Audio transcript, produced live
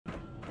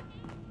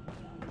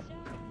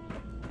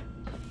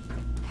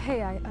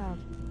Hey,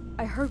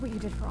 I heard what you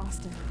did for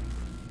Austin.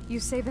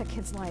 You saved that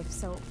kid's life,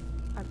 so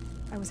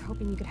I was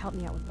hoping you could help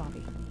me out with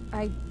Bobby.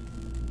 I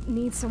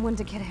need someone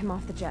to get him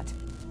off the jet.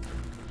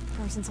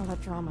 Ever since all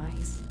that drama,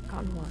 he's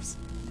gotten worse.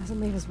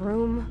 Doesn't leave his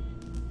room,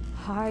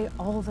 high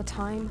all the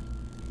time.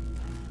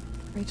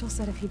 Rachel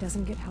said if he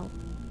doesn't get help,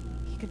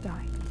 he could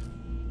die.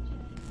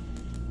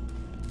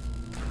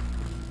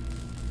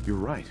 You're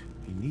right.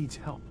 He needs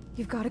help.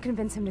 You've got to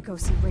convince him to go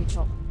see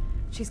Rachel.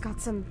 She's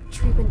got some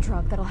treatment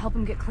drug that'll help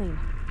him get clean.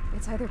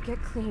 It's either get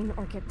clean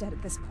or get dead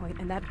at this point,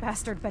 and that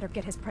bastard better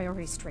get his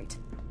priorities straight.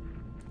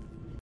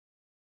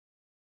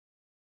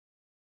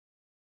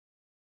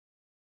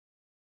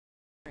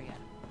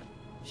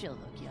 She'll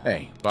look young.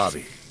 Hey,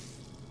 Bobby.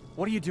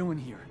 What are you doing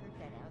here?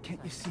 Can't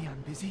you see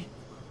I'm busy?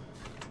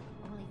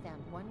 Only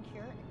found one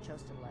cure and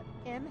chose to let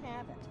him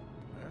have it.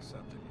 That's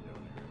something you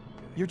don't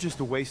hear. You're just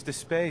a waste of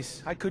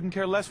space. I couldn't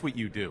care less what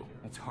you do.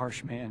 That's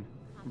harsh, man.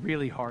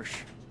 Really harsh.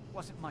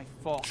 Wasn't my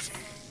fault.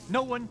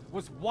 No one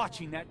was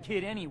watching that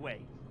kid anyway.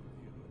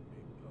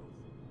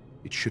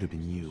 It should have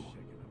been you,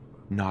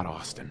 not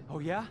Austin. Oh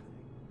yeah?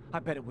 I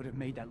bet it would have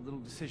made that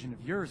little decision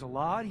of yours a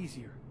lot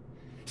easier.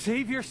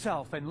 Save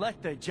yourself and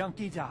let the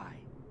junkie die.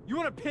 You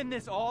want to pin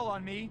this all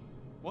on me?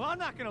 Well, I'm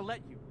not gonna let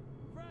you.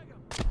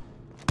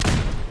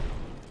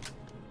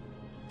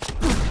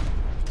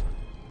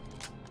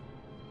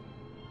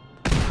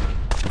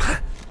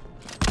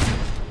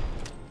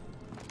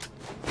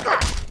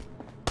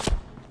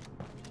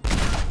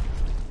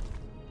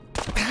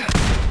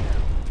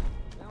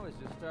 Now he's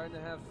just starting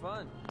to have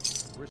fun.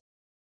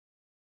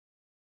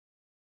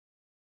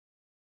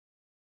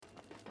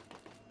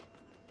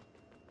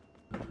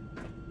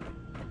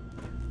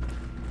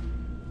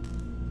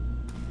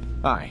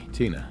 Hi,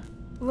 Tina.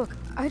 Look,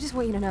 I just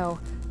want you to know,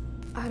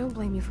 I don't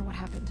blame you for what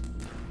happened.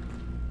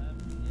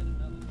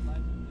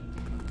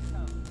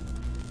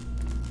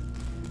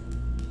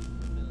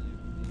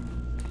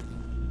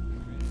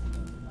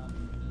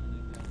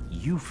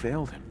 You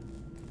failed him.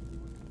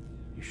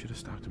 You should have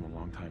stopped him a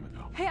long time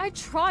ago. Hey, I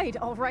tried,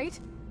 all right?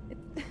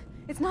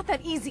 It's not that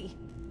easy.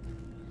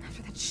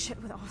 After that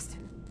shit with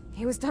Austin,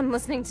 he was done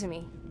listening to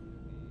me.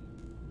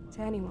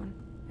 To anyone.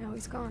 Now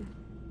he's gone.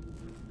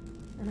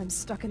 And I'm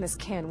stuck in this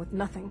can with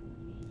nothing.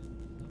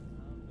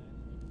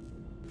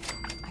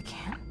 I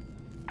can't?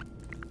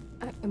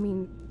 I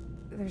mean,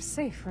 they're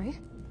safe, right?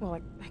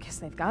 Well, I guess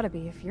they've gotta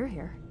be if you're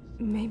here.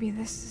 Maybe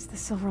this is the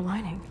silver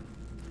lining.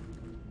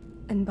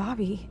 And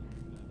Bobby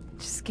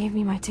just gave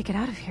me my ticket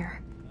out of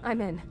here. I'm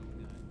in.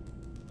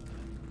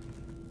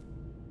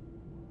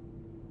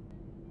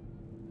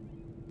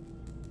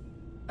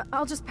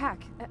 I'll just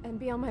pack and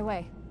be on my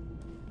way.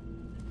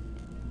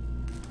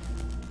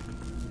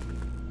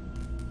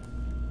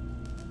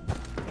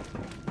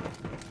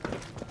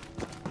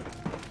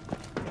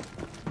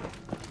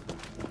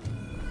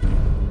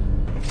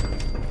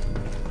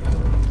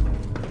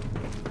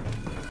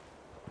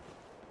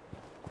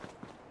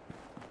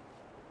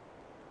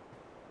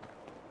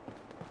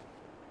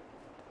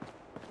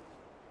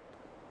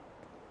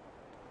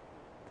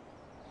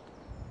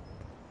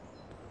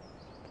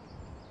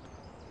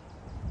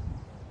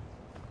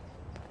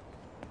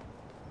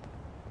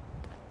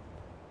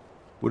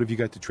 What have you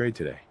got to trade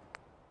today?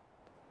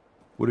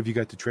 What have you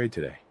got to trade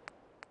today?